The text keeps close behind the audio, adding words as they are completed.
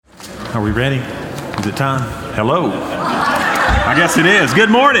Are we ready? Is it time? Hello. I guess it is. Good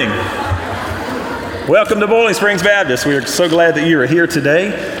morning. Welcome to Boiling Springs Baptist. We are so glad that you are here today.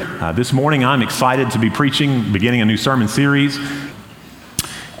 This morning I'm excited to be beginning a new sermon series.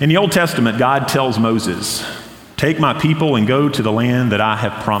 In the Old Testament, God tells Moses, "Take my people and go to the land that I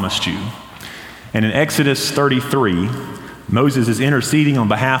have promised you." And in Exodus 33, Moses is interceding on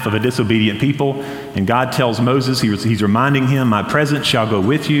behalf of a disobedient people, and God tells Moses, he's reminding him, "My presence shall go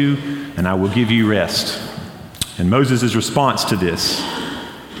with you, and I will give you rest." And Moses' response to this,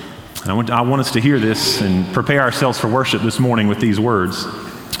 I want us to hear this and prepare ourselves for worship this morning with these words.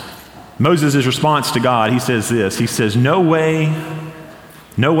 Moses' response to God, he says this, he says, no way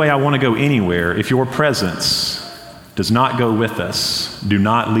I want to go anywhere if your presence does not go with us. Do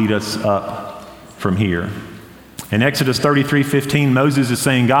not lead us up from here. In Exodus 33:15, Moses is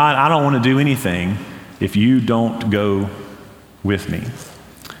saying, God, I don't want to do anything if you don't go with me.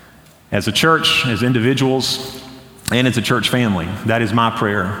 As a church, as individuals, and as a church family, that is my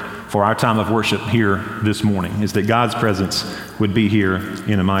prayer for our time of worship here this morning, is that God's presence would be here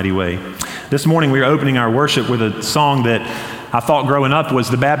in a mighty way. This morning we are opening our worship with a song that I thought growing up was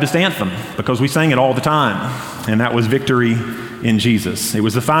the Baptist anthem, because we sang it all the time, and that was Victory in Jesus. It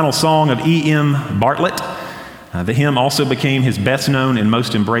was the final song of E.M. Bartlett. The hymn also became his best known and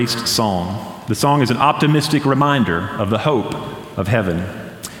most embraced song. The song is an optimistic reminder of the hope of heaven.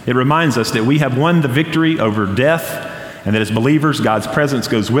 It reminds us that we have won the victory over death, and that as believers, God's presence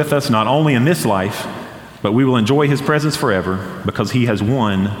goes with us not only in this life, but we will enjoy his presence forever because he has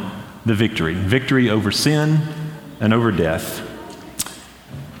won the victory over sin and over death.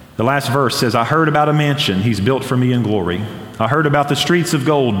 The last verse says, I heard about a mansion he's built for me in glory. I heard about the streets of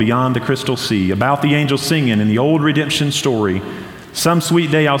gold beyond the crystal sea, about the angels singing in the old redemption story. Some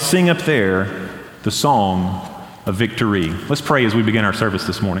sweet day I'll sing up there the song of victory. Let's pray as we begin our service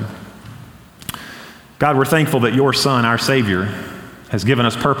this morning. God, we're thankful that your Son, our Savior, has given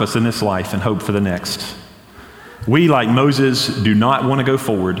us purpose in this life and hope for the next. We, like Moses, do not want to go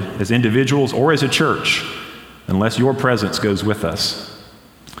forward as individuals or as a church unless your presence goes with us.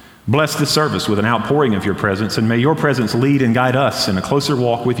 Bless this service with an outpouring of your presence, and may your presence lead and guide us in a closer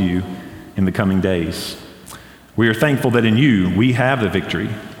walk with you in the coming days. We are thankful that in you we have the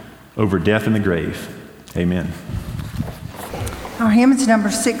victory over death and the grave. Amen. Our hymn is number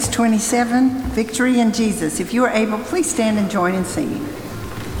 627, Victory in Jesus. If you are able, please stand and join in singing.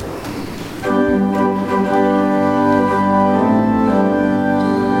 Glory,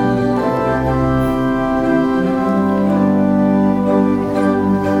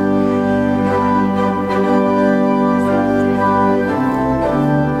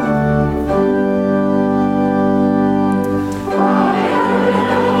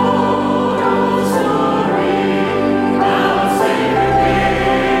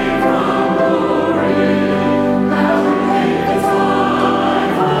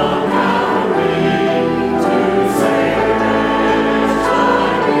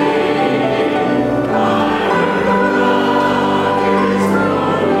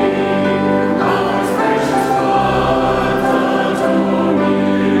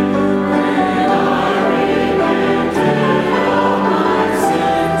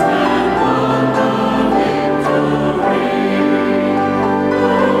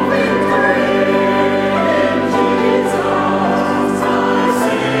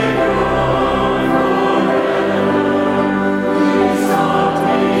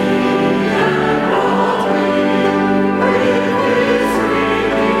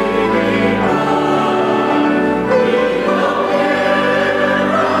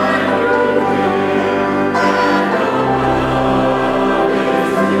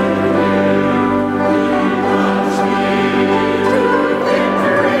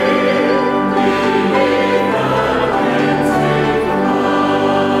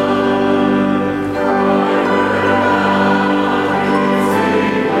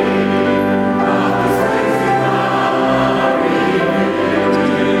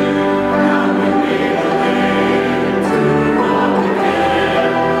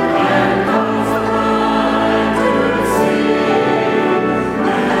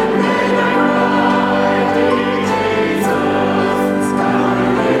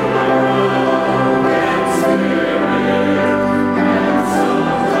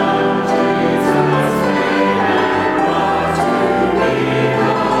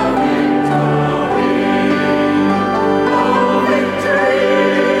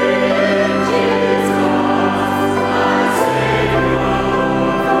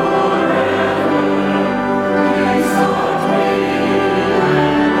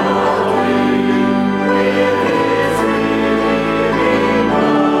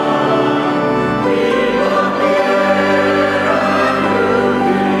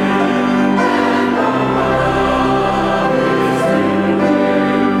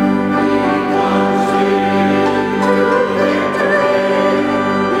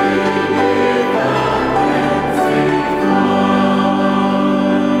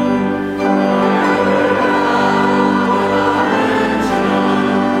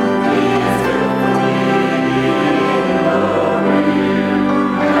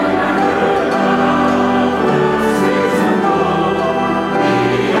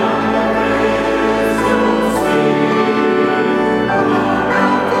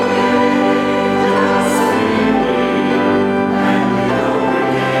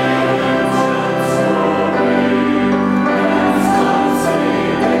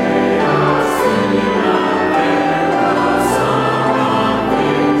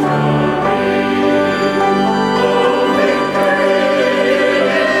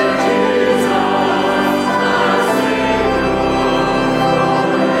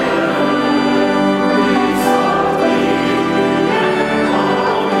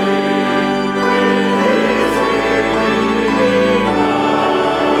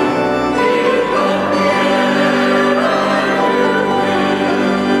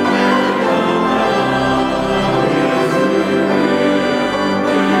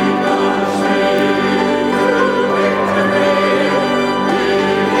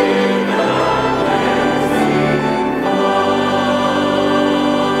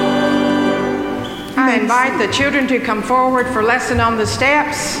 the children to come forward for lesson on the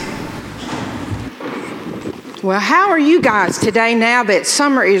steps. Well, how are you guys today now that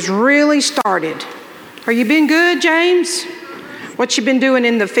summer is really started? Are you been good, James? What you been doing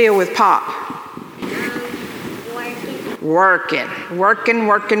in the field with Pop? Working.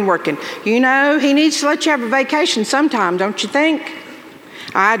 You know, he needs to let you have a vacation sometime, don't you think?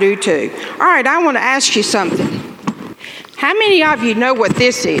 I do too. All right, I want to ask you something. How many of you know what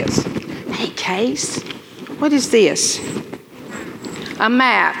this is? Hey, Case, what is this? A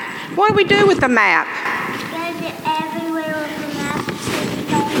map. What do we do with the map?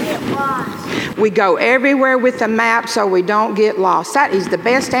 We go everywhere with the map so we don't get lost. That is the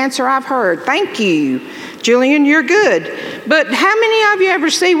best answer I've heard. Thank you. Julian, you're good. But how many of you ever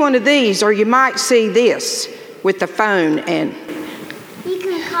see one of these, or you might see this with the phone? And you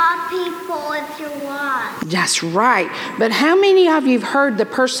can call people if you're lost. That's right. But how many of you have heard the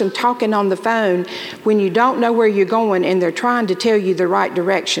person talking on the phone when you don't know where you're going and they're trying to tell you the right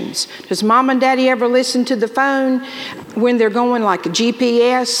directions? Does Mom and Daddy ever listen to the phone when they're going like a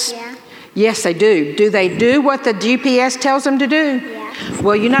GPS? Yeah. Yes, they do. Do they do what the GPS tells them to do? Yeah.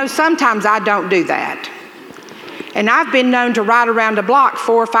 Well, you know, sometimes I don't do that. And I've been known to ride around the block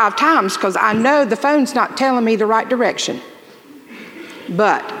 4 or 5 times because I know the phone's not telling me the right direction.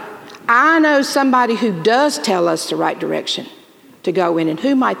 But I know somebody who does tell us the right direction to go in, and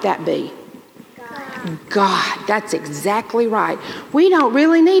who might that be? God, that's exactly right. We don't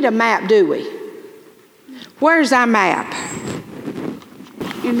really need a map, do we? Where's our map?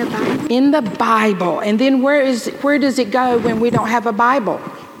 In the Bible. In the Bible. And then where does it go when we don't have a Bible?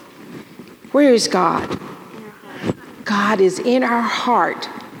 Where is God? God is in our heart.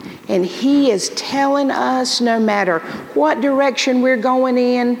 And He is telling us no matter what direction we're going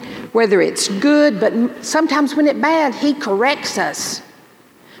in, whether it's good, but sometimes when it's bad, He corrects us.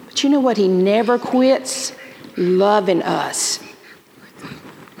 But you know what? He never quits loving us.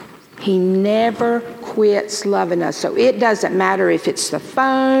 He never quits loving us. So it doesn't matter if it's the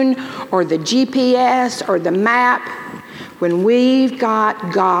phone or the GPS or the map. When we've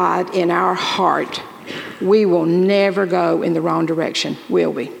got God in our heart, we will never go in the wrong direction,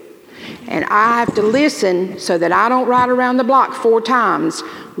 will we? And I have to listen so that I don't ride around the block 4 times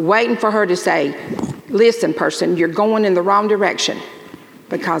waiting for her to say, listen, person, you're going in the wrong direction.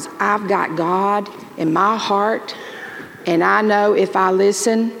 Because I've got God in my heart, and I know if I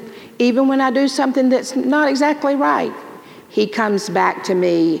listen, even when I do something that's not exactly right, He comes back to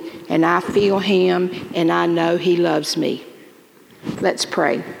me, and I feel Him, and I know He loves me. Let's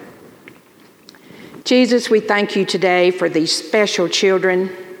pray. Jesus, we thank You today for these special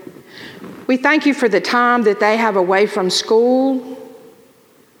children. We thank You for the time that they have away from school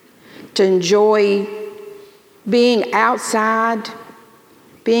to enjoy being outside,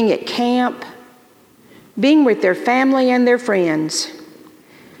 being at camp, being with their family and their friends.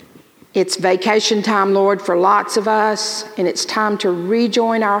 It's vacation time, Lord, for lots of us, and it's time to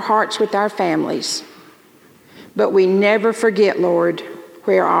rejoin our hearts with our families. But we never forget, Lord,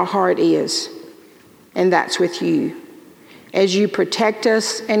 where our heart is, and that's with You. As You protect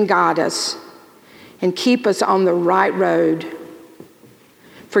us and guide us and keep us on the right road.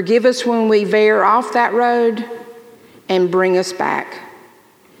 Forgive us when we veer off that road and bring us back.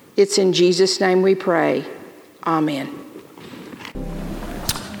 It's in Jesus' name we pray. Amen.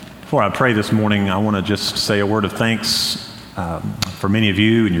 Before I pray this morning, I want to just say a word of thanks for many of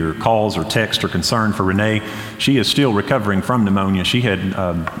you and your calls or texts or concern for Renee. She is still recovering from pneumonia. She had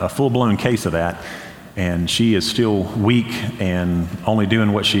a full-blown case of that, and she is still weak and only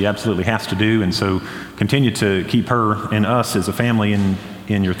doing what she absolutely has to do. And so continue to keep her and us as a family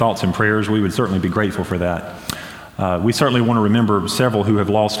in your thoughts and prayers. We would certainly be grateful for that. We certainly want to remember several who have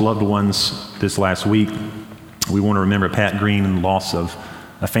lost loved ones this last week. We want to remember Pat Green and the loss of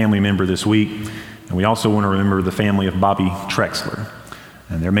a family member this week. And we also want to remember the family of Bobby Trexler.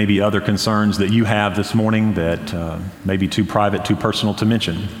 And there may be other concerns that you have this morning that may be too private, too personal to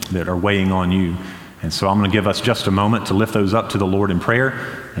mention, that are weighing on you. And so I'm going to give us just a moment to lift those up to the Lord in prayer,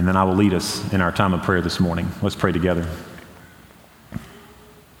 and then I will lead us in our time of prayer this morning. Let's pray together.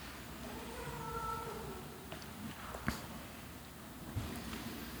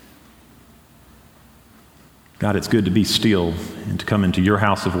 God, it's good to be still and to come into your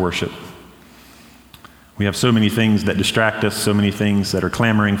house of worship. We have so many things that distract us, so many things that are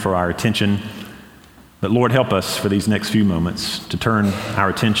clamoring for our attention. But Lord, help us for these next few moments to turn our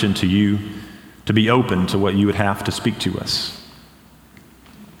attention to you, to be open to what you would have to speak to us.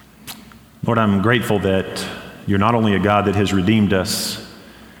 Lord, I'm grateful that you're not only a God that has redeemed us,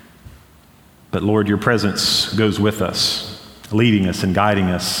 but Lord, your presence goes with us, leading us and guiding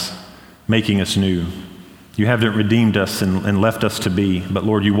us, making us new. You haven't redeemed us and left us to be, but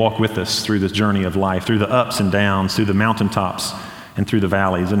Lord, you walk with us through this journey of life, through the ups and downs, through the mountaintops and through the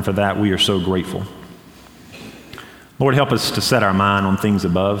valleys, and for that we are so grateful. Lord, help us to set our mind on things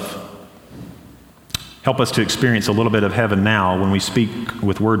above. Help us to experience a little bit of heaven now when we speak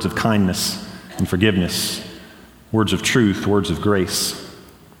with words of kindness and forgiveness, words of truth, words of grace.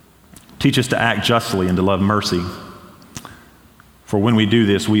 Teach us to act justly and to love mercy. For when we do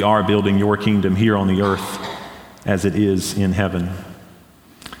this, we are building your kingdom here on the earth as it is in heaven.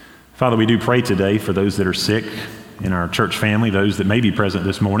 Father, we do pray today for those that are sick in our church family, those that may be present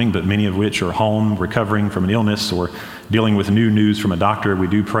this morning, but many of which are home recovering from an illness or dealing with new news from a doctor. We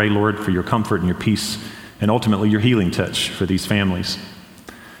do pray, Lord, for your comfort and your peace and ultimately your healing touch for these families.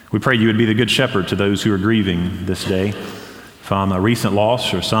 We pray you would be the good shepherd to those who are grieving this day from a recent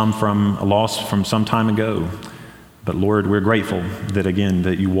loss or some from a loss from some time ago. But Lord, we're grateful that again,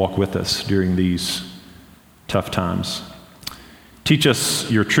 that you walk with us during these tough times. Teach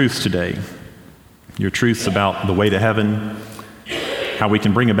us your truths today, your truths about the way to heaven, how we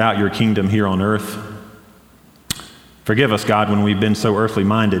can bring about your kingdom here on earth. Forgive us, God, when we've been so earthly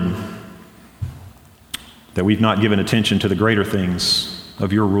minded that we've not given attention to the greater things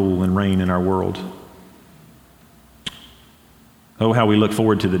of your rule and reign in our world. Oh, how we look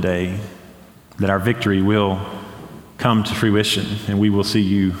forward to the day that our victory will come to fruition and we will see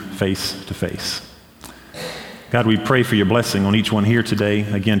you face to face. God, we pray for your blessing on each one here today.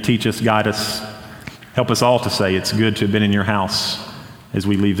 Again, teach us, guide us, help us all to say it's good to have been in your house as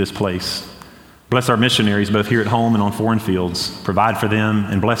we leave this place. Bless our missionaries both here at home and on foreign fields. Provide for them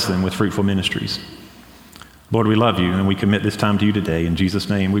and bless them with fruitful ministries. Lord, we love you and we commit this time to you today. In Jesus'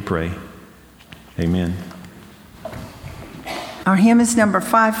 name we pray. Amen. Our hymn is number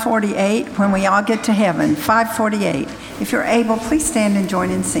 548, When We All Get to Heaven, 548. If you're able, please stand and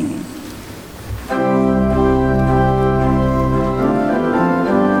join in singing.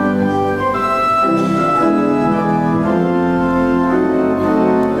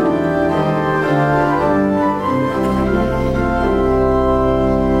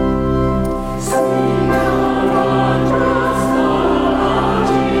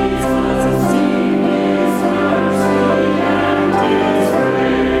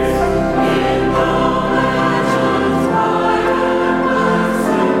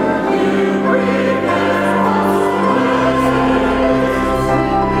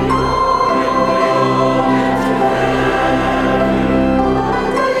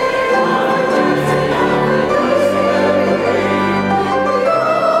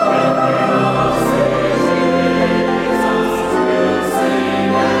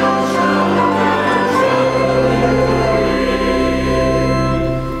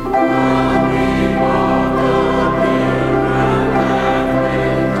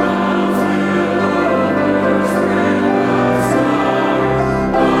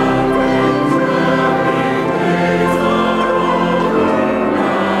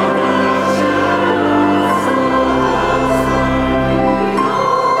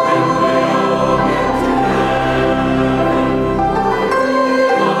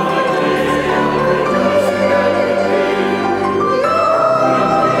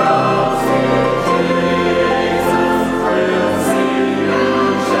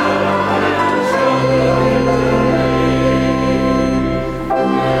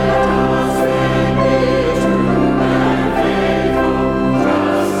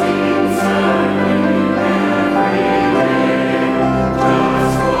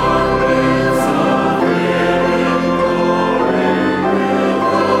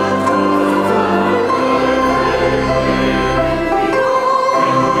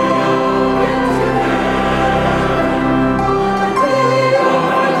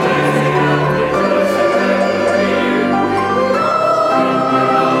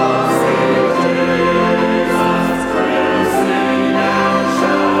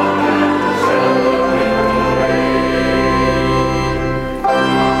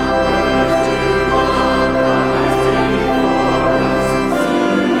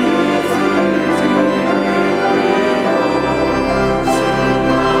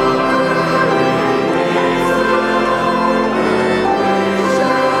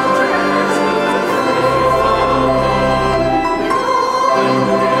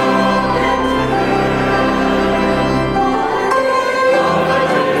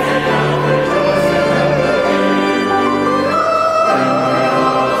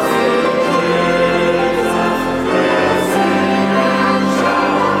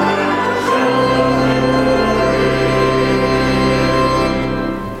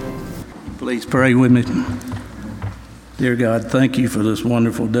 Pray with me. Dear God, thank you for this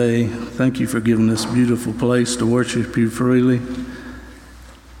wonderful day. Thank you for giving this beautiful place to worship you freely.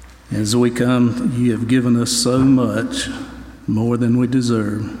 As we come, you have given us so much, more than we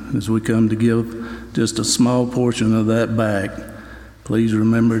deserve. As we come to give just a small portion of that back, please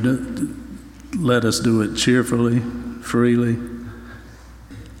remember to let us do it cheerfully, freely.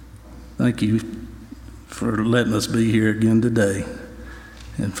 Thank you for letting us be here again today.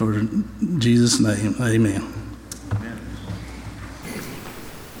 And for Jesus' name, amen.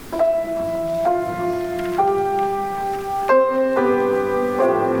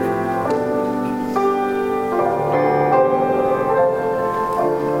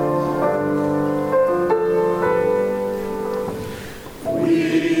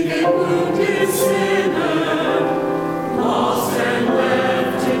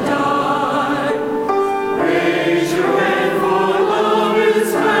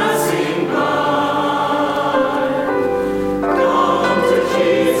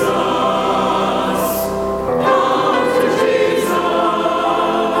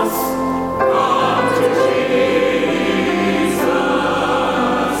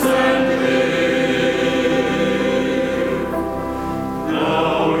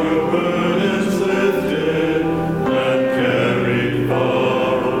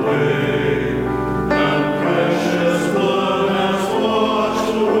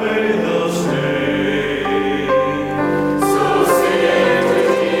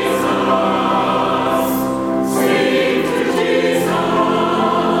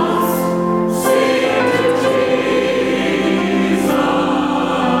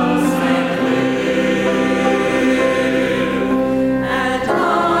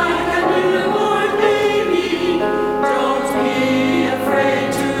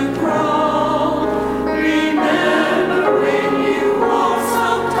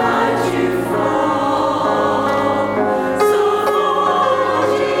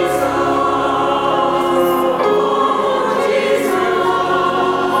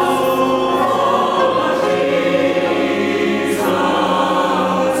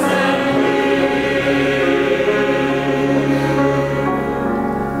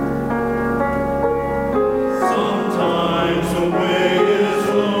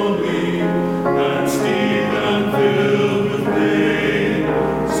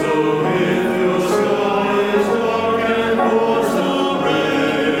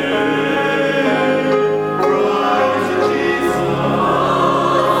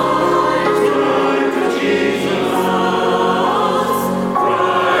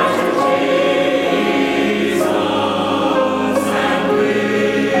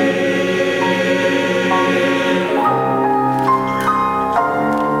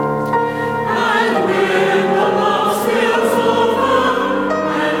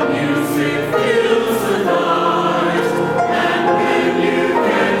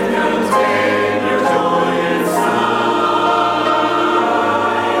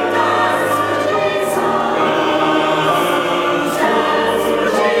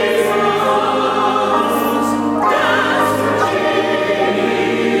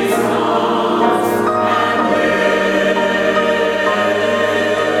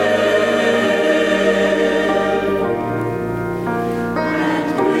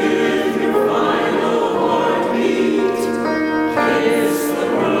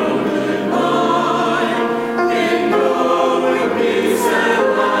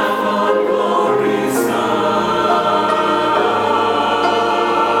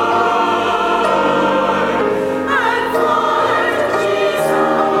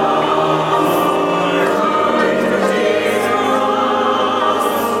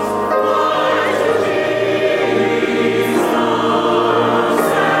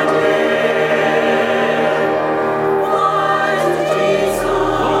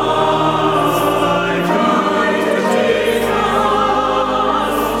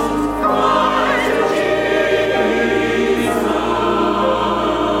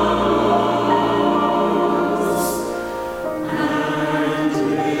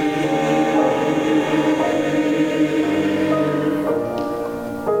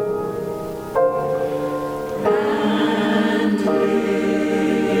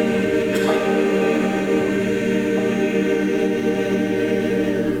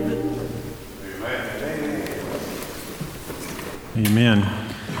 Amen.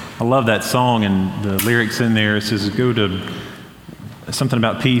 I love that song, and the lyrics in there. It says, go to something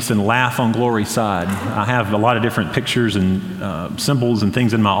about peace and laugh on glory's side. I have a lot of different pictures and symbols and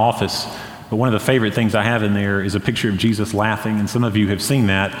things in my office, but one of the favorite things I have in there is a picture of Jesus laughing, and some of you have seen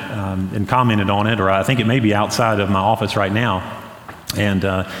that and commented on it, or I think it may be outside of my office right now. And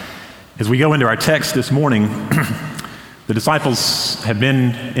as we go into our text this morning, The disciples have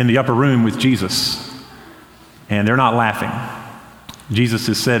been in the upper room with Jesus, and they're not laughing. Jesus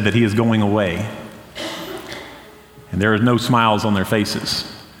has said that he is going away, and there are no smiles on their faces.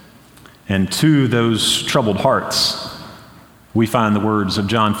 And to those troubled hearts, we find the words of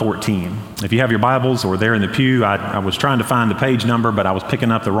John 14. If you have your Bibles or there in the pew, I was trying to find the page number, but I was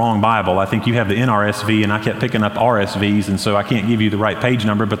picking up the wrong Bible. I think you have the NRSV, and I kept picking up RSVs, and so I can't give you the right page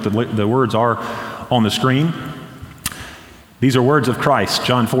number, but the words are on the screen. These are words of Christ,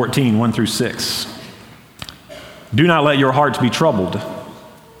 John 14, 1 through 6. Do not let your hearts be troubled.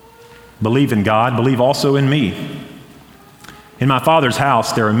 Believe in God, believe also in me. In my Father's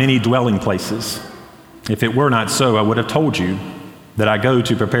house there are many dwelling places. If it were not so, I would have told you that I go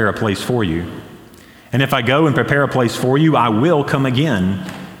to prepare a place for you. And if I go and prepare a place for you, I will come again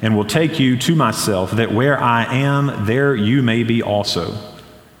and will take you to myself, that where I am, there you may be also.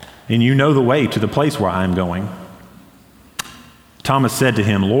 And you know the way to the place where I am going. Thomas said to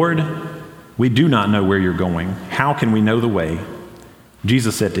him, Lord, we do not know where you're going. How can we know the way?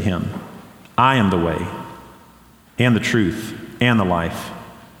 Jesus said to him, I am the way and the truth and the life.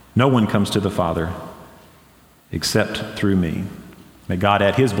 No one comes to the Father except through me. May God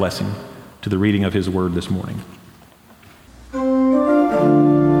add his blessing to the reading of his word this morning.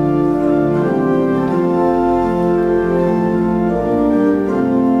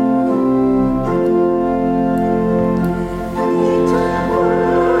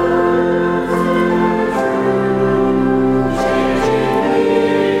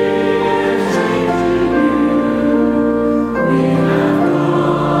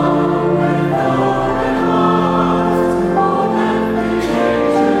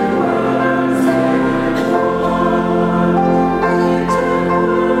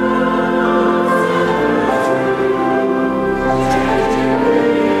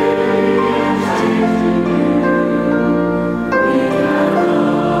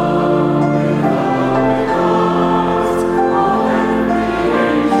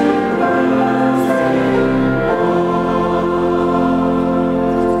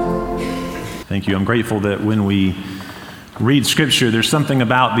 Thank you. I'm grateful that when we read Scripture, there's something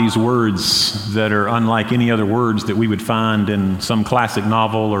about these words that are unlike any other words that we would find in some classic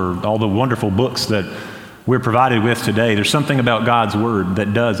novel or all the wonderful books that we're provided with today. There's something about God's Word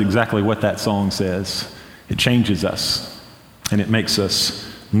that does exactly what that song says. It changes us, and it makes us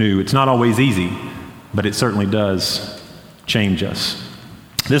new. It's not always easy, but it certainly does change us.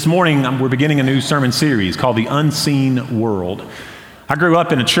 This morning, we're beginning a new sermon series called The Unseen World. I grew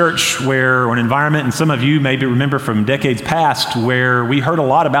up in a church or an environment, and some of you maybe remember from decades past, where we heard a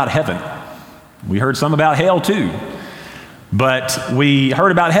lot about heaven. We heard some about hell too. But we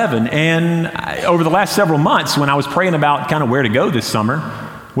heard about heaven, and over the last several months, when I was praying about kind of where to go this summer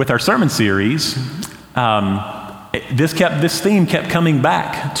with our sermon series, this theme kept coming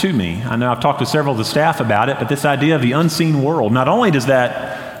back to me. I know I've talked to several of the staff about it, but this idea of the unseen world, not only does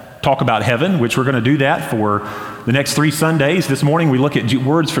that talk about heaven, which we're going to do that for the next 3 Sundays. This morning we look at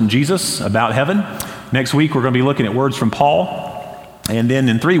words from Jesus about heaven. Next week we're going to be looking at words from Paul. And then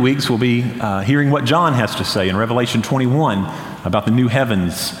in 3 weeks we'll be hearing what John has to say in Revelation 21 about the new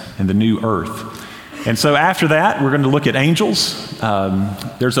heavens and the new earth. And so after that we're going to look at angels.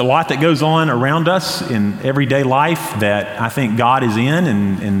 There's a lot that goes on around us in everyday life that I think God is in,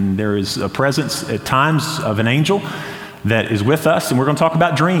 and there is a presence at times of an angel that is with us, and we're going to talk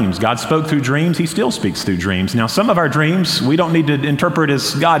about dreams. God spoke through dreams. He still speaks through dreams. Now, some of our dreams, we don't need to interpret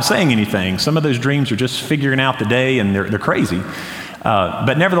as God saying anything. Some of those dreams are just figuring out the day, and they're crazy.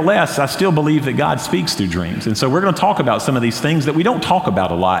 But nevertheless, I still believe that God speaks through dreams. And so we're going to talk about some of these things that we don't talk about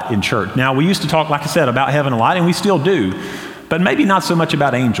a lot in church. Now, we used to talk, like I said, about heaven a lot, and we still do, but maybe not so much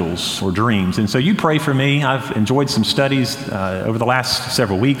about angels or dreams. And so you pray for me. I've enjoyed some studies over the last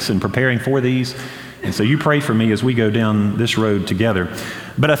several weeks in preparing for these. And so you pray for me as we go down this road together.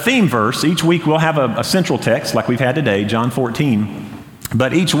 But a theme verse, each week we'll have a central text like we've had today, John 14.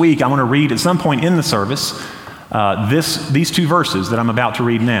 But each week I want to read at some point in the service these 2 verses that I'm about to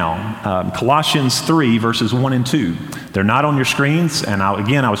read now. Colossians 3, verses 1 and 2. They're not on your screens. And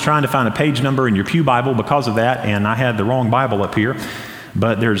I was trying to find a page number in your pew Bible because of that, and I had the wrong Bible up here.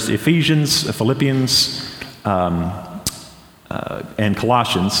 But there's Ephesians, Philippians, and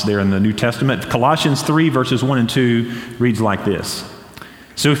Colossians, they're in the New Testament. Colossians 3, verses 1 and 2 reads like this.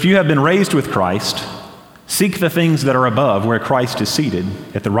 So if you have been raised with Christ, seek the things that are above where Christ is seated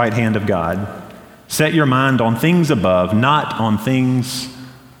at the right hand of God. Set your mind on things above, not on things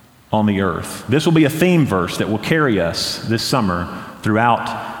on the earth. This will be a theme verse that will carry us this summer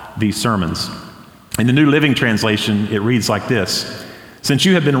throughout these sermons. In the New Living Translation, it reads like this. Since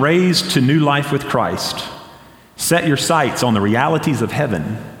you have been raised to new life with Christ, Set your sights on the realities of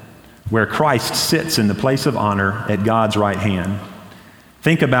heaven, where Christ sits in the place of honor at God's right hand.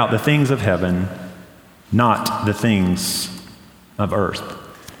 Think about the things of heaven, not the things of earth.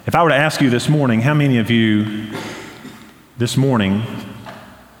 If I were to ask you this morning, how many of you this morning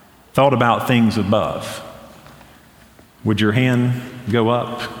thought about things above? Would your hand go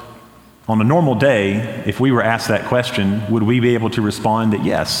up? On a normal day, if we were asked that question, would we be able to respond that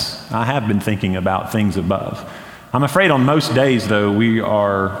yes, I have been thinking about things above? I'm afraid on most days, though, we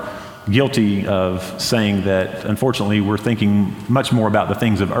are guilty of saying that, unfortunately, we're thinking much more about the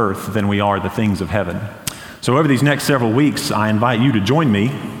things of earth than we are the things of heaven. So over these next several weeks, I invite you to join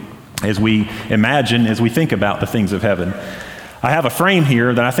me as we imagine, as we think about the things of heaven. I have a frame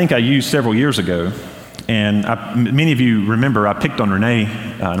here that I think I used several years ago. And many of you remember I picked on Renee,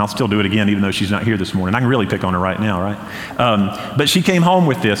 and I'll still do it again even though she's not here this morning. I can really pick on her right now, right? But she came home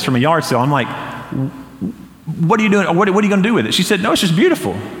with this from a yard sale. I'm like, what are you doing? What are you going to do with it? She said, no, it's just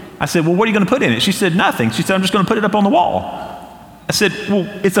beautiful. I said, well, what are you going to put in it? She said, nothing. She said, I'm just going to put it up on the wall. I said, well,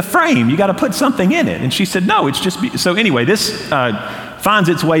 it's a frame. You got to put something in it. And she said, no, it's just, so anyway, this finds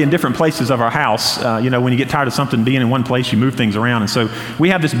its way in different places of our house. When you get tired of something being in one place, you move things around. And so we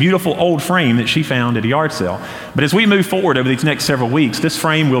have this beautiful old frame that she found at a yard sale. But as we move forward over these next several weeks, this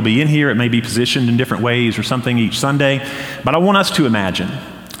frame will be in here. It may be positioned in different ways or something each Sunday. But I want us to imagine.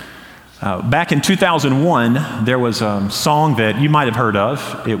 Back in 2001, there was a song that you might have heard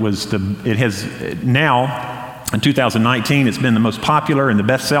of. It has now, in 2019, it's been the most popular and the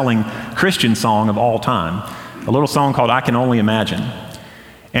best-selling Christian song of all time. A little song called I Can Only Imagine.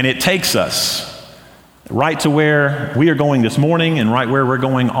 And it takes us right to where we are going this morning and right where we're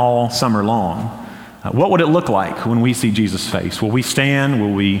going all summer long. What would it look like when we see Jesus' face? Will we stand?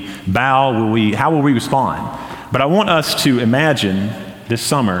 Will we bow? How will we respond? But I want us to imagine this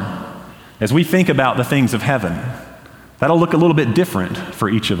summer, as we think about the things of heaven, that'll look a little bit different for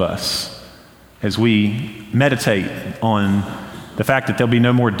each of us as we meditate on the fact that there'll be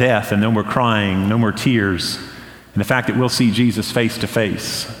no more death and no more crying, no more tears, and the fact that we'll see Jesus face to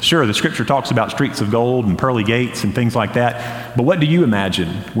face. Sure, the scripture talks about streets of gold and pearly gates and things like that, but what do you imagine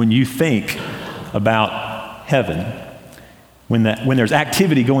when you think about heaven? When there's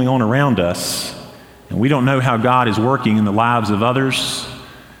activity going on around us, and we don't know how God is working in the lives of others,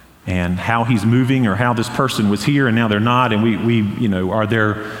 and how he's moving, or how this person was here and now they're not, and we are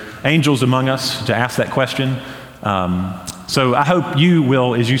there angels among us to ask that question? So I hope you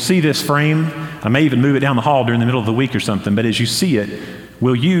will, as you see this frame, I may even move it down the hall during the middle of the week or something, but as you see it,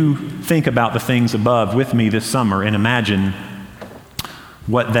 will you think about the things above with me this summer and imagine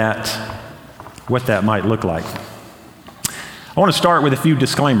what that might look like? I want to start with a few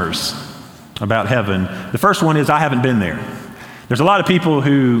disclaimers about heaven. The first one is I haven't been there. There's a lot of people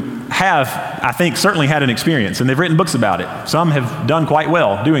who have, I think, certainly had an experience, and they've written books about it. Some have done quite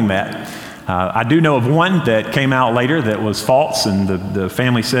well doing that. I do know of one that came out later that was false, and the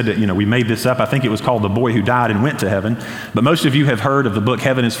family said that, we made this up. I think it was called The Boy Who Died and Went to Heaven. But most of you have heard of the book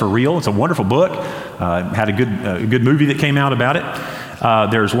Heaven is for Real. It's a wonderful book. Had a good movie that came out about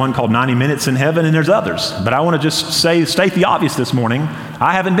it. There's one called 90 Minutes in Heaven, and there's others. But I want to just state the obvious this morning.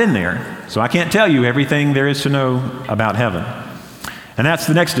 I haven't been there, so I can't tell you everything there is to know about heaven. And that's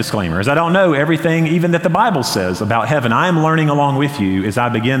the next disclaimer, is I don't know everything even that the Bible says about heaven. I am learning along with you as I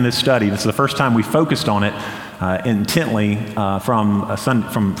begin this study. This is the first time we focused on it intently from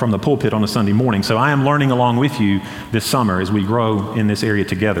the pulpit on a Sunday morning. So I am learning along with you this summer as we grow in this area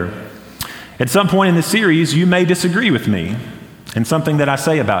together. At some point in this series, you may disagree with me in something that I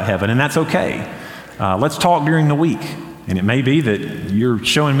say about heaven, and that's okay. Let's talk during the week. And it may be that you're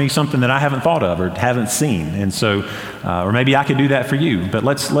showing me something that I haven't thought of or haven't seen. And so, or maybe I could do that for you. But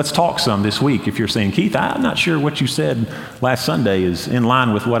let's talk some this week. If you're saying, Keith, I'm not sure what you said last Sunday is in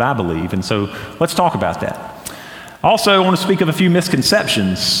line with what I believe. And so let's talk about that. Also, I want to speak of a few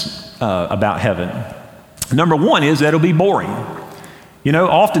misconceptions about heaven. Number one is that it'll be boring.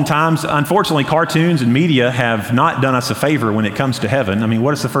 Oftentimes, unfortunately, cartoons and media have not done us a favor when it comes to heaven. I mean,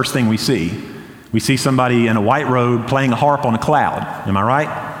 what is the first thing we see? We see somebody in a white robe playing a harp on a cloud. Am I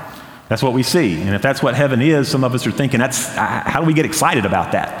right? That's what we see. And if that's what heaven is, some of us are thinking, how do we get excited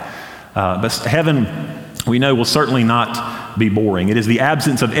about that? But heaven, we know, will certainly not be boring. It is the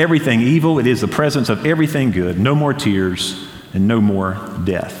absence of everything evil. It is the presence of everything good. No more tears and no more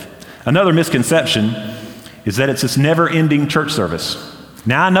death. Another misconception is that it's this never-ending church service.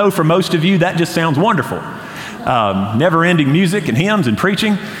 Now, I know for most of you that just sounds wonderful. Never-ending music and hymns and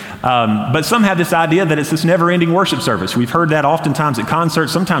preaching. But some have this idea that it's this never-ending worship service. We've heard that oftentimes at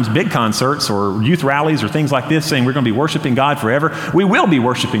concerts, sometimes big concerts or youth rallies or things like this, saying we're going to be worshiping God forever. We will be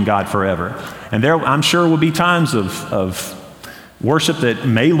worshiping God forever. And there, I'm sure, will be times of worship that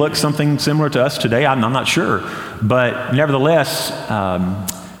may look something similar to us today. I'm not sure. But nevertheless,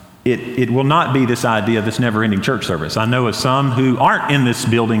 it will not be this idea of this never-ending church service. I know of some who aren't in this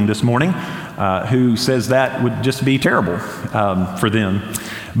building this morning who says that would just be terrible for them.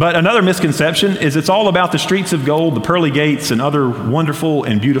 But another misconception is it's all about the streets of gold, the pearly gates, and other wonderful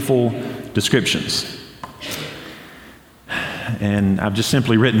and beautiful descriptions. And I've just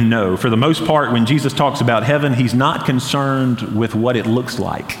simply written no. For the most part, when Jesus talks about heaven, he's not concerned with what it looks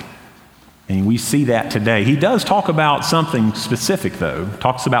like. And we see that today. He does talk about something specific, though.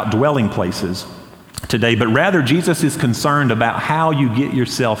 Talks about dwelling places today. But rather, Jesus is concerned about how you get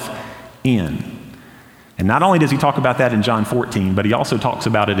yourself in. And not only does he talk about that in John 14, but he also talks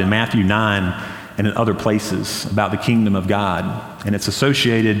about it in Matthew 9 and in other places about the kingdom of God. And it's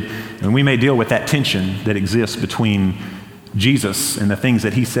associated, and we may deal with that tension that exists between Jesus and the things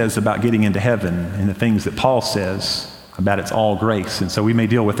that he says about getting into heaven and the things that Paul says about it's all grace. And so we may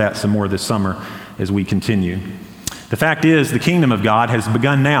deal with that some more this summer as we continue. The fact is, the kingdom of God has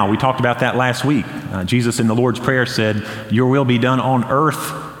begun now. We talked about that last week. Jesus in the Lord's Prayer said, "Your will be done on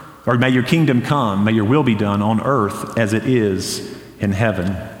earth," or "May your kingdom come, may your will be done on earth as it is in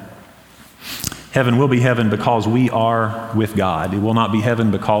heaven." Heaven will be heaven because we are with God. It will not be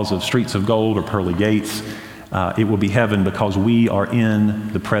heaven because of streets of gold or pearly gates. It will be heaven because we are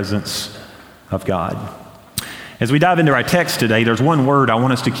in the presence of God. As we dive into our text today, there's one word I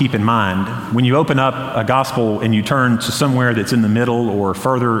want us to keep in mind. When you open up a gospel and you turn to somewhere that's in the middle or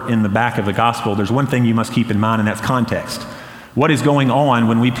further in the back of the gospel, there's one thing you must keep in mind, and that's context. What is going on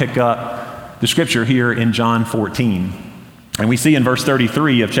when we pick up the scripture here in John 14? And we see in verse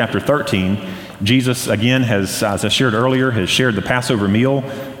 33 of chapter 13, Jesus, again, has, as I shared earlier, has shared the Passover meal,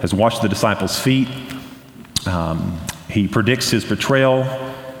 has washed the disciples' feet. He predicts his betrayal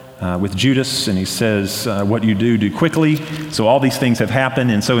with Judas, and he says, what you do quickly. So all these things have happened.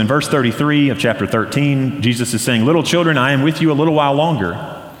 And so in verse 33 of chapter 13, Jesus is saying, "Little children, I am with you a little while longer.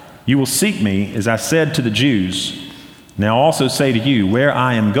 You will seek me, as I said to the Jews. Now I also say to you, where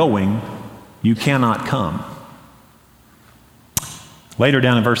I am going, you cannot come." Later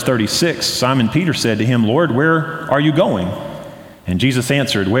down in verse 36, Simon Peter said to him, "Lord, where are you going?" And Jesus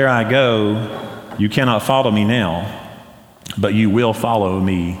answered, "Where I go, you cannot follow me now, but you will follow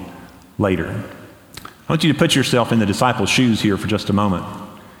me later." I want you to put yourself in the disciples' shoes here for just a moment.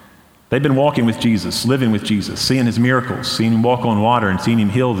 They've been walking with Jesus, living with Jesus, seeing his miracles, seeing him walk on water and seeing him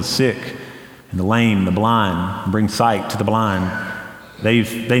heal the sick and the lame, the blind, bring sight to the blind.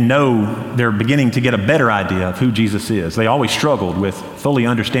 They know they're beginning to get a better idea of who Jesus is. They always struggled with fully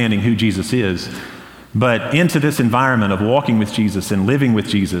understanding who Jesus is. But into this environment of walking with Jesus and living with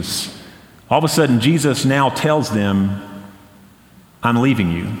Jesus, all of a sudden Jesus now tells them, "I'm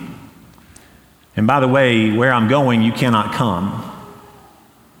leaving you. And by the way, where I'm going, you cannot come,"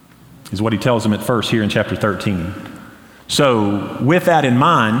 is what he tells them at first here in chapter 13. So with that in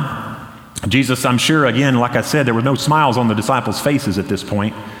mind, Jesus, I'm sure, again, like I said, there were no smiles on the disciples' faces at this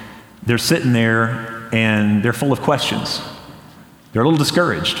point. They're sitting there and they're full of questions. They're a little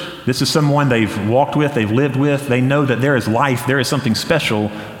discouraged. This is someone they've walked with, they've lived with. They know that there is life, there is something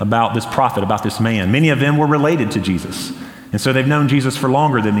special about this prophet, about this man. Many of them were related to Jesus. And so they've known Jesus for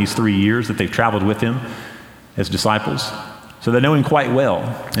longer than these 3 years that they've traveled with him as disciples. So they know him quite well.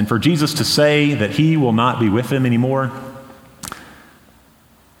 And for Jesus to say that he will not be with them anymore,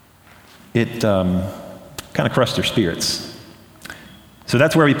 it kind of crushed their spirits. So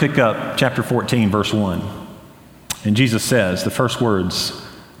that's where we pick up chapter 14, verse 1. And Jesus says, the first words,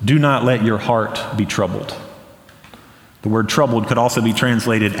 "Do not let your heart be troubled." The word troubled could also be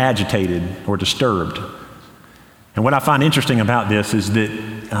translated agitated or disturbed. And what I find interesting about this is that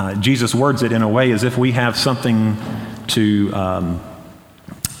Jesus words it in a way as if we have something to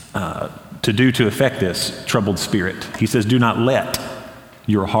do to affect this troubled spirit. He says, "Do not let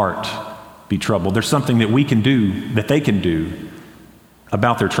your heart be troubled." There's something that we can do, that they can do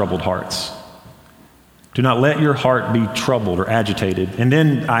about their troubled hearts. Do not let your heart be troubled or agitated. And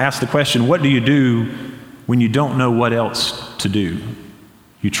then I ask the question, what do you do when you don't know what else to do?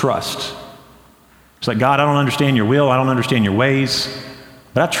 You trust. It's like, "God, I don't understand your will. I don't understand your ways,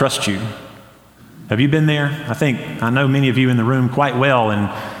 but I trust you." Have you been there? I know many of you in the room quite well, and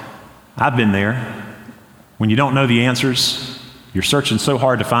I've been there. When you don't know the answers, you're searching so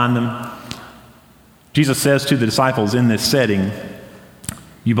hard to find them. Jesus says to the disciples in this setting,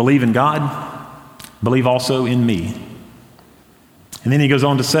 "You believe in God, believe also in me." And then he goes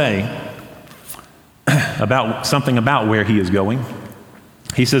on to say about something about where he is going.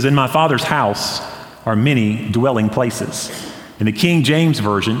 He says, in my Father's house are many dwelling places. In the King James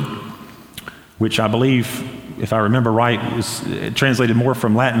Version, which I believe, if I remember right, was translated more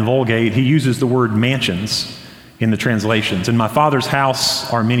from Latin Vulgate, he uses the word mansions in the translations. In my Father's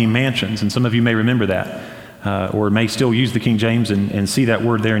house are many mansions, and some of you may remember that, or may still use the King James and see that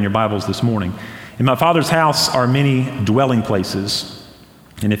word there in your Bibles this morning. In my Father's house are many dwelling places,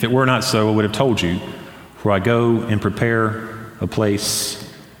 and if it were not so, I would have told you, for I go and prepare a place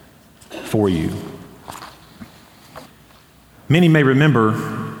for you. Many may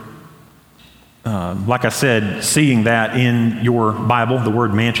remember, like I said, seeing that in your Bible, the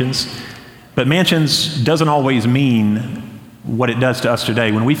word mansions. But mansions doesn't always mean what it does to us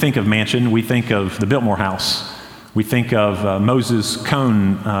today. When we think of mansion, we think of the Biltmore House. We think of Moses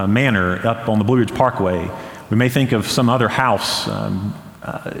Cone Manor up on the Blue Ridge Parkway. We may think of some other house,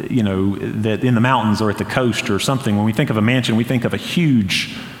 that in the mountains or at the coast or something. When we think of a mansion, we think of a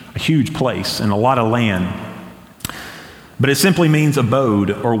huge place and a lot of land. But it simply means abode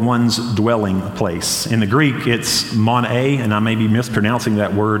or one's dwelling place. In the Greek, it's mon, and I may be mispronouncing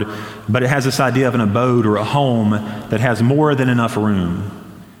that word, but it has this idea of an abode or a home that has more than enough room.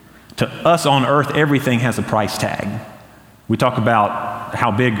 To us on earth, everything has a price tag. We talk about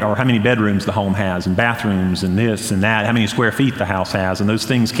how big or how many bedrooms the home has, and bathrooms, and this and that, how many square feet the house has, and those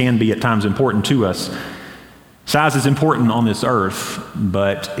things can be at times important to us. Size is important on this earth,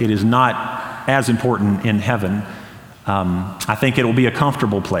 but it is not as important in heaven. I think it'll be a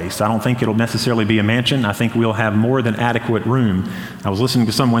comfortable place. I don't think it'll necessarily be a mansion. I think we'll have more than adequate room. I was listening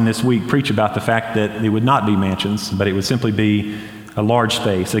to someone this week preach about the fact that it would not be mansions, but it would simply be a large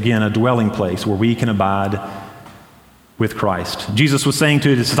space, again, a dwelling place where we can abide with Christ. Jesus was saying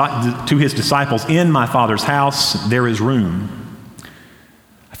to his disciples, in my Father's house, there is room.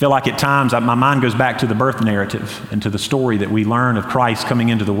 I feel like at times my mind goes back to the birth narrative and to the story that we learn of Christ coming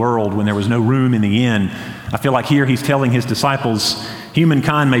into the world when there was no room in the inn. I feel like here he's telling his disciples,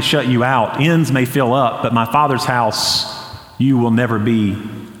 humankind may shut you out, inns may fill up, but my Father's house, you will never be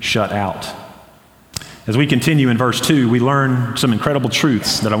shut out. As we continue in verse 2, we learn some incredible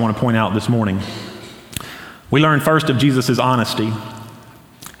truths that I want to point out this morning. We learn first of Jesus' honesty.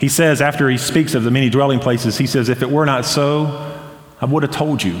 He says, after he speaks of the many dwelling places, he says, if it were not so, I would have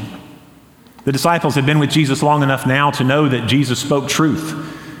told you. The disciples had been with Jesus long enough now to know that Jesus spoke truth.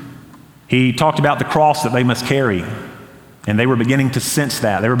 He talked about the cross that they must carry, and they were beginning to sense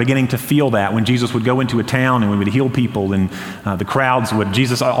that. They were beginning to feel that when Jesus would go into a town and we would heal people, and the crowds would,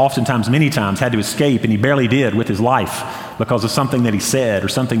 Jesus oftentimes, many times, had to escape, and he barely did with his life because of something that he said or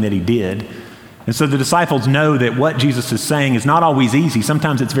something that he did. And so the disciples know that what Jesus is saying is not always easy.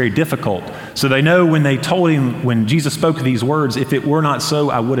 Sometimes it's very difficult. So they know when Jesus spoke these words, if it were not so,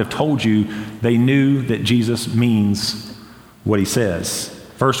 I would have told you, they knew that Jesus means what he says.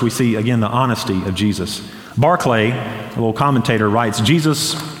 First, we see, again, the honesty of Jesus. Barclay, a little commentator, writes,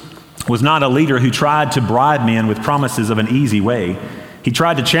 Jesus was not a leader who tried to bribe men with promises of an easy way. He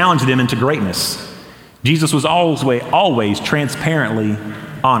tried to challenge them into greatness. Jesus was always transparently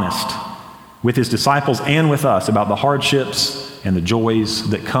honest with his disciples and with us about the hardships and the joys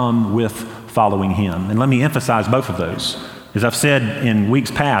that come with following him. And let me emphasize both of those. As I've said in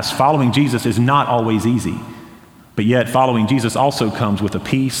weeks past, following Jesus is not always easy, but yet following Jesus also comes with a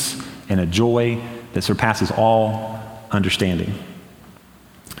peace and a joy that surpasses all understanding.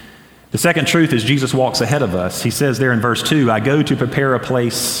 The second truth is Jesus walks ahead of us. He says there in verse 2, I go to prepare a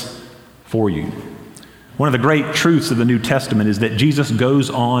place for you. One of the great truths of the New Testament is that Jesus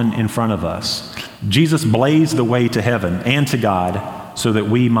goes on in front of us. Jesus blazed the way to heaven and to God so that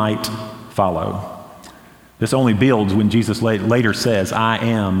we might follow. This only builds when Jesus later says, I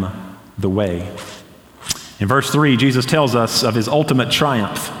am the way. In verse 3, Jesus tells us of his ultimate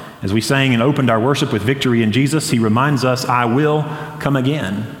triumph. As we sang and opened our worship with victory in Jesus, he reminds us, I will come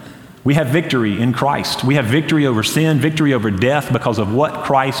again. We have victory in Christ. We have victory over sin, victory over death because of what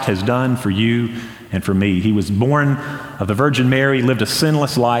Christ has done for you and for me. He was born of the Virgin Mary, lived a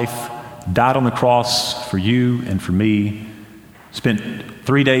sinless life, died on the cross for you and for me, spent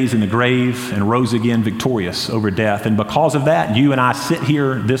 3 days in the grave and rose again victorious over death. And because of that, you and I sit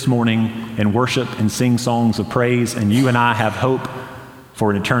here this morning and worship and sing songs of praise, and you and I have hope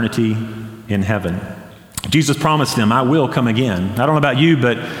for an eternity in heaven. Jesus promised them, I will come again. I don't know about you,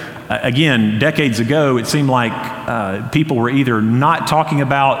 but again, decades ago, it seemed like people were either not talking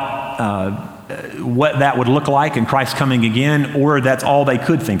about what that would look like in Christ coming again, or that's all they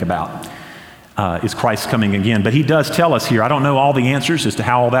could think about is Christ coming again. But he does tell us here, I don't know all the answers as to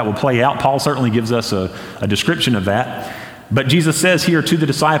how all that will play out. Paul certainly gives us a description of that. But Jesus says here to the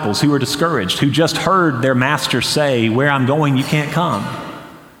disciples who are discouraged, who just heard their master say, where I'm going, you can't come.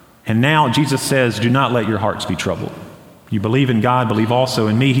 And now Jesus says, do not let your hearts be troubled. You believe in God, believe also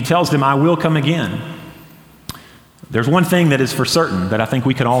in me. He tells them, I will come again. There's one thing that is for certain that I think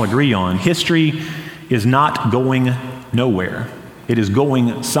we can all agree on. History is not going nowhere. It is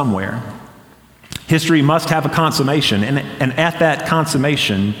going somewhere. History must have a consummation, and at that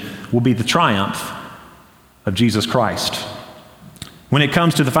consummation will be the triumph of Jesus Christ. When it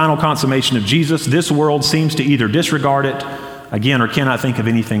comes to the final consummation of Jesus, this world seems to either disregard it, again, or cannot think of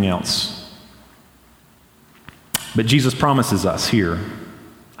anything else. But Jesus promises us here,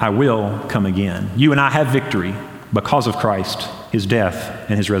 I will come again. You and I have victory because of Christ, his death,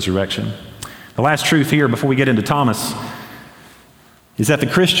 and his resurrection. The last truth here before we get into Thomas is that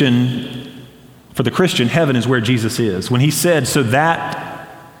for the Christian, heaven is where Jesus is. When he said, so that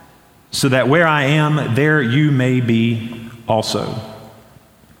where I am, there you may be also.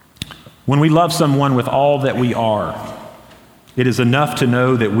 When we love someone with all that we are, it is enough to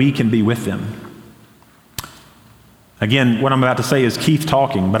know that we can be with them. Again, what I'm about to say is Keith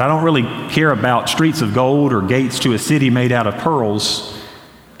talking, but I don't really care about streets of gold or gates to a city made out of pearls.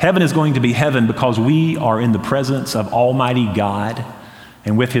 Heaven is going to be heaven because we are in the presence of Almighty God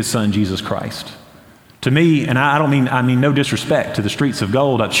and with his Son, Jesus Christ. To me, and I mean no disrespect to the streets of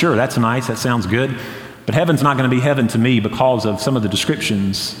gold. Sure, that's nice, that sounds good. But heaven's not going to be heaven to me because of some of the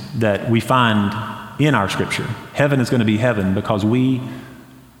descriptions that we find in our scripture. Heaven is going to be heaven because we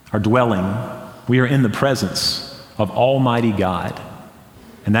are in the presence of Almighty God.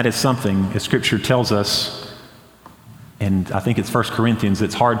 And that is something, as scripture tells us, and I think it's 1 Corinthians,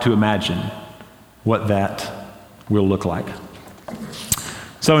 it's hard to imagine what that will look like.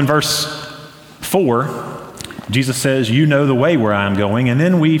 So in verse 4, Jesus says, you know the way where I am going, and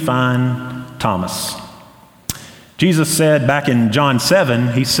then we find Thomas. Jesus said back in John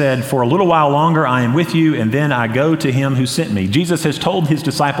 7, he said, for a little while longer I am with you, and then I go to him who sent me. Jesus has told his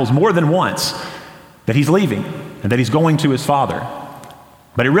disciples more than once that he's leaving and that he's going to his Father.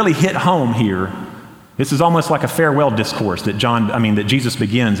 But it really hit home here. This is almost like a farewell discourse that Jesus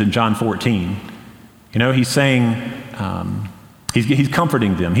begins in John 14. You know, he's saying, he's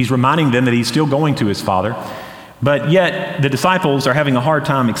comforting them. He's reminding them that he's still going to his Father. But yet the disciples are having a hard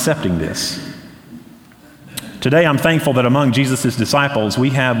time accepting this. Today, I'm thankful that among Jesus' disciples,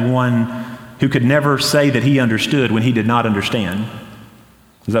 we have one who could never say that he understood when he did not understand.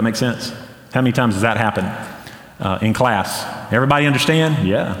 Does that make sense? How many times does that happen in class? Everybody understand?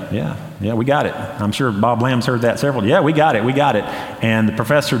 Yeah, we got it. I'm sure Bob Lamb's heard that several. Yeah, we got it. And the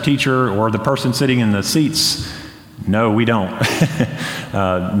professor, teacher, or the person sitting in the seats, no, we don't.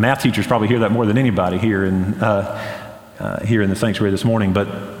 Math teachers probably hear that more than anybody here in the sanctuary this morning, but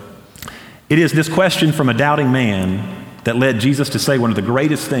it is this question from a doubting man that led Jesus to say one of the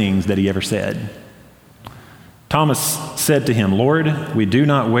greatest things that he ever said. Thomas said to him, Lord, we do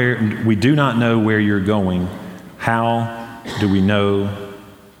not know where you're going. How do we know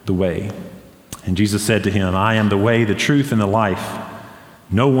the way? And Jesus said to him, I am the way, the truth, and the life.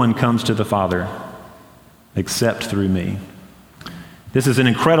 No one comes to the Father except through me. This is an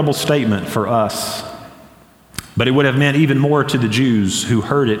incredible statement for us, but it would have meant even more to the Jews who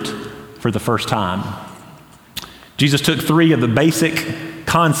heard it for the first time. Jesus took three of the basic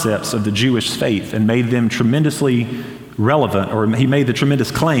concepts of the Jewish faith and made them tremendously relevant, or he made the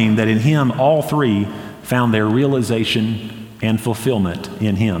tremendous claim that in him all three found their realization and fulfillment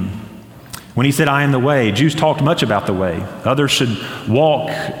in him. When he said, I am the way, Jews talked much about the way. Others should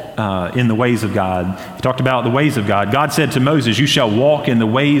walk in the ways of God. He talked about the ways of God. God said to Moses, you shall walk in the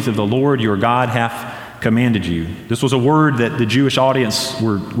ways of the Lord your God hath commanded you. This was a word that the Jewish audience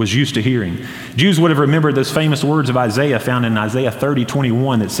was used to hearing. Jews would have remembered those famous words of Isaiah found in Isaiah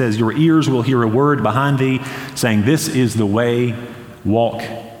 30:21 that says, your ears will hear a word behind thee saying, this is the way, walk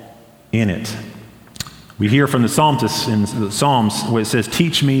in it. We hear from the psalmist in the Psalms where it says,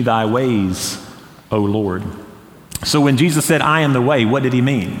 teach me thy ways, O Lord. So when Jesus said, I am the way, what did he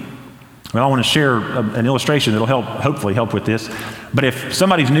mean? Well, I want to share an illustration that will hopefully help with this. But if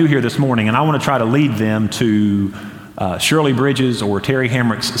somebody's new here this morning and I want to try to lead them to Shirley Bridges or Terry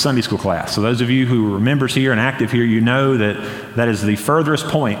Hamrick's Sunday school class. So those of you who are members here and active here, you know that is the furthest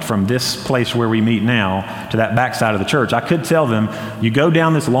point from this place where we meet now to that backside of the church. I could tell them, you go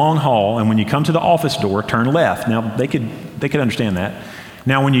down this long hall, and when you come to the office door, turn left. Now, they could understand that.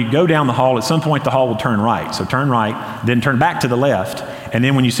 Now, when you go down the hall, at some point the hall will turn right. So turn right, then turn back to the left. And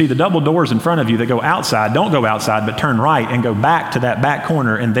then when you see the double doors in front of you that go outside, don't go outside, but turn right and go back to that back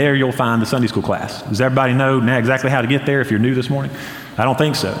corner, and there you'll find the Sunday school class. Does everybody know now exactly how to get there if you're new this morning? I don't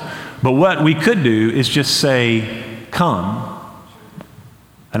think so. But what we could do is just say, come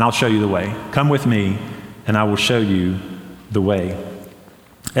and I'll show you the way. Come with me and I will show you the way.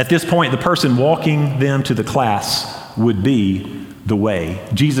 At this point, the person walking them to the class would be the way.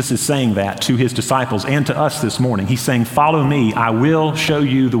 Jesus is saying that to his disciples and to us this morning. He's saying, follow me, I will show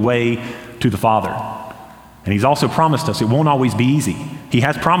you the way to the Father. And he's also promised us it won't always be easy. He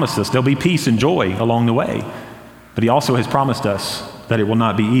has promised us there'll be peace and joy along the way. But he also has promised us that it will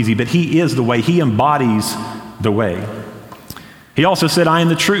not be easy. But he is the way. He embodies the way. He also said, I am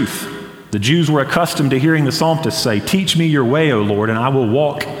the truth. The Jews were accustomed to hearing the psalmist say, teach me your way, O Lord, and I will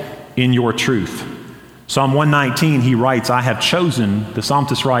walk in your truth. Psalm 119, he writes, I have chosen, the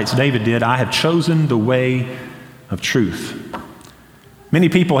psalmist writes, David did, I have chosen the way of truth. Many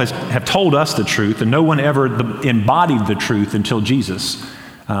people have told us the truth, and no one ever embodied the truth until Jesus.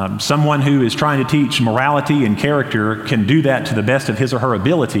 Someone who is trying to teach morality and character can do that to the best of his or her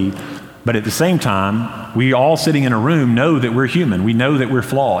ability, but at the same time, we all sitting in a room know that we're human. We know that we're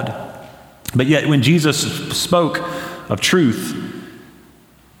flawed. But yet when Jesus spoke of truth,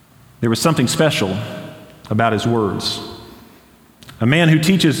 there was something special about his words. A man who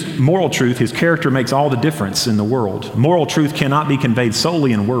teaches moral truth, his character makes all the difference in the world. Moral truth cannot be conveyed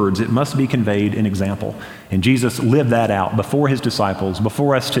solely in words. It must be conveyed in example. And Jesus lived that out before his disciples,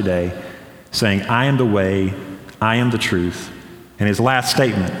 before us today, saying, I am the way, I am the truth. And his last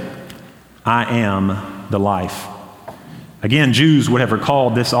statement, I am the life. Again, Jews would have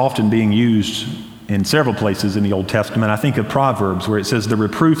recalled this often being used in several places in the Old Testament. I think of Proverbs where it says, the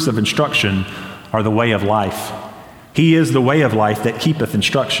reproofs of instruction are the way of life. He is the way of life that keepeth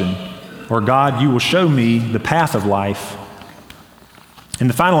instruction. Or God, you will show me the path of life. In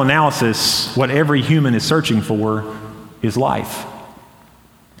the final analysis, what every human is searching for is life.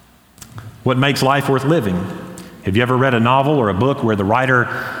 What makes life worth living? Have you ever read a novel or a book where the writer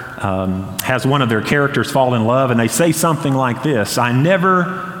has one of their characters fall in love and they say something like this, I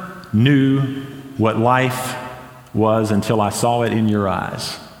never knew what life was until I saw it in your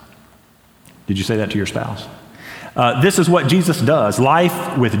eyes. Did you say that to your spouse? This is what Jesus does.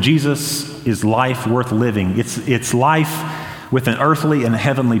 Life with Jesus is life worth living. It's life with an earthly and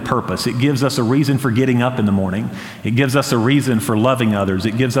heavenly purpose. It gives us a reason for getting up in the morning. It gives us a reason for loving others.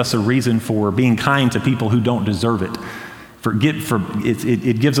 It gives us a reason for being kind to people who don't deserve it.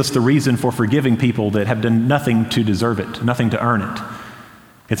 It gives us the reason for forgiving people that have done nothing to deserve it, nothing to earn it.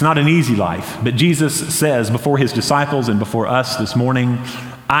 It's not an easy life, but Jesus says before his disciples and before us this morning,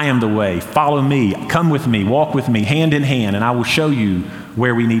 I am the way, follow me, come with me, walk with me, hand in hand, and I will show you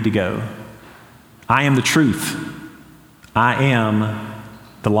where we need to go. I am the truth. I am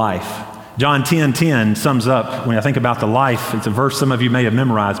the life. John 10:10 sums up, when I think about the life, it's a verse some of you may have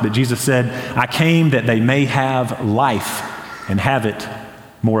memorized, but Jesus said, I came that they may have life and have it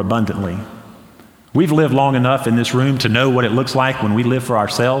more abundantly. We've lived long enough in this room to know what it looks like when we live for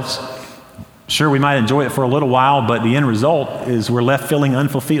ourselves. Sure, we might enjoy it for a little while, but the end result is we're left feeling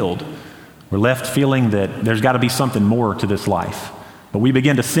unfulfilled. We're left feeling that there's got to be something more to this life. But we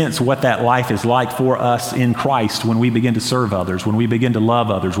begin to sense what that life is like for us in Christ when we begin to serve others, when we begin to love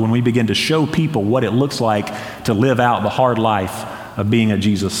others, when we begin to show people what it looks like to live out the hard life of being a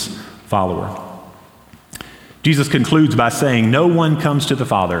Jesus follower. Jesus concludes by saying, no one comes to the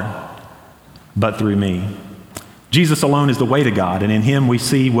Father but through me. Jesus alone is the way to God, and in him we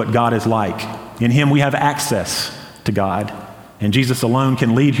see what God is like. In him we have access to God, and Jesus alone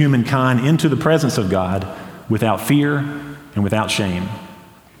can lead humankind into the presence of God without fear and without shame.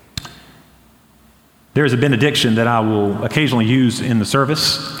 There is a benediction that I will occasionally use in the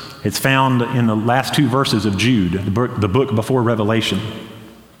service. It's found in the last two verses of Jude, the book before Revelation.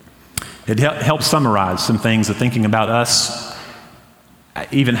 It helps summarize some things of thinking about us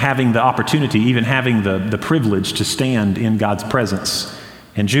even having the opportunity, even having the privilege to stand in God's presence.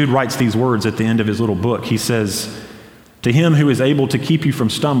 And Jude writes these words at the end of his little book. He says, to him who is able to keep you from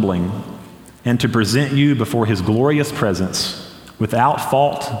stumbling and to present you before his glorious presence without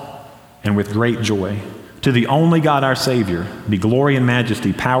fault and with great joy. To the only God our Savior be glory and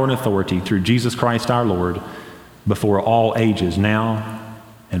majesty, power and authority through Jesus Christ our Lord before all ages, now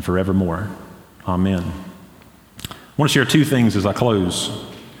and forevermore. Amen. I want to share two things as I close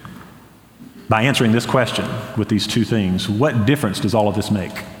by answering this question with these two things. What difference does all of this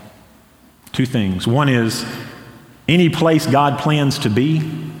make? Two things. One is, any place God plans to be,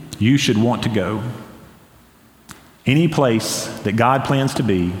 you should want to go. Any place that God plans to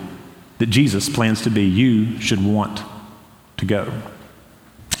be, that Jesus plans to be, you should want to go.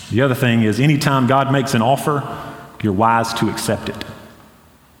 The other thing is, anytime God makes an offer, you're wise to accept it.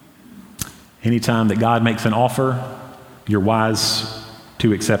 Anytime that God makes an offer, you're wise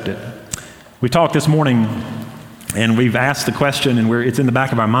to accept it. We talked this morning And we've asked the question, and it's in the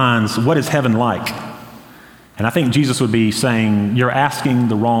back of our minds, what is heaven like? And I think Jesus would be saying, you're asking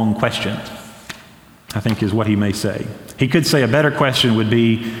the wrong question, I think is what he may say. He could say a better question would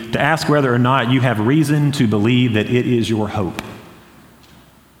be to ask whether or not you have reason to believe that it is your hope.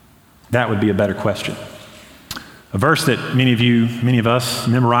 That would be a better question. A verse that many of us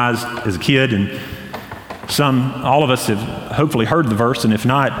memorized as a kid, and all of us have hopefully heard the verse, and if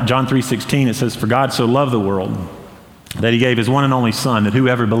not, John 3:16, it says, "For God so loved the world that he gave his one and only Son, that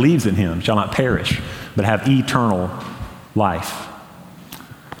whoever believes in him shall not perish, but have eternal life."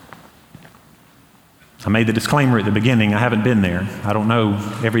 I made the disclaimer at the beginning, I haven't been there. I don't know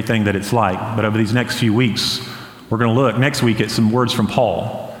everything that it's like, but over these next few weeks, we're going to look next week at some words from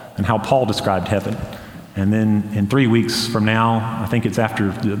Paul and how Paul described heaven. And then in 3 weeks from now, I think it's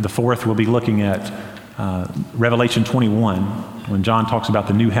after the 4th, we'll be looking at Revelation 21, when John talks about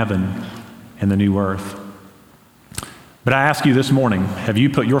the new heaven and the new earth. But I ask you this morning, have you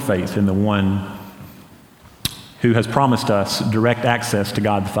put your faith in the one who has promised us direct access to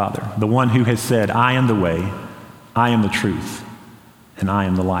God the Father, the one who has said, "I am the way, I am the truth, and I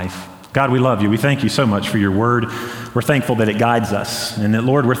am the life"? God, we love you. We thank you so much for your word. We're thankful that it guides us, and that,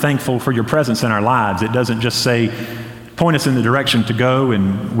 Lord, we're thankful for your presence in our lives. It doesn't just say, point us in the direction to go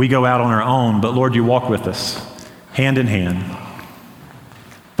and we go out on our own, but Lord, you walk with us hand in hand.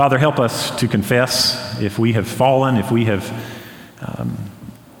 Father, help us to confess if we have fallen, if we have,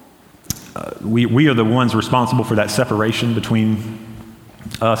 we are the ones responsible for that separation between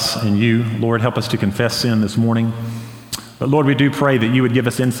us and you. Lord, help us to confess sin this morning. But Lord, we do pray that you would give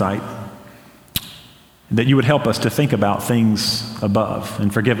us insight, that you would help us to think about things above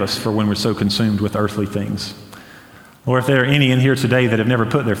and forgive us for when we're so consumed with earthly things. Lord, if there are any in here today that have never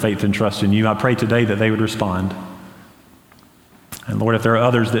put their faith and trust in you, I pray today that they would respond. And Lord, if there are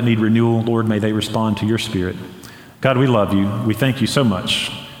others that need renewal, Lord, may they respond to your Spirit. God, we love you. We thank you so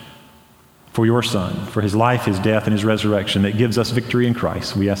much for your Son, for his life, his death, and his resurrection that gives us victory in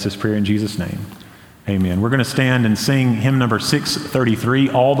Christ. We ask this prayer in Jesus' name. Amen. We're going to stand and sing hymn number 633,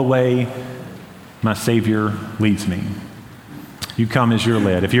 "All the Way My Savior Leads Me." You come as you're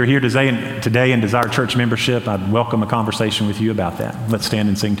led. If you're here today and desire church membership, I'd welcome a conversation with you about that. Let's stand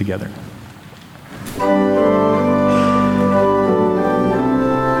and sing together.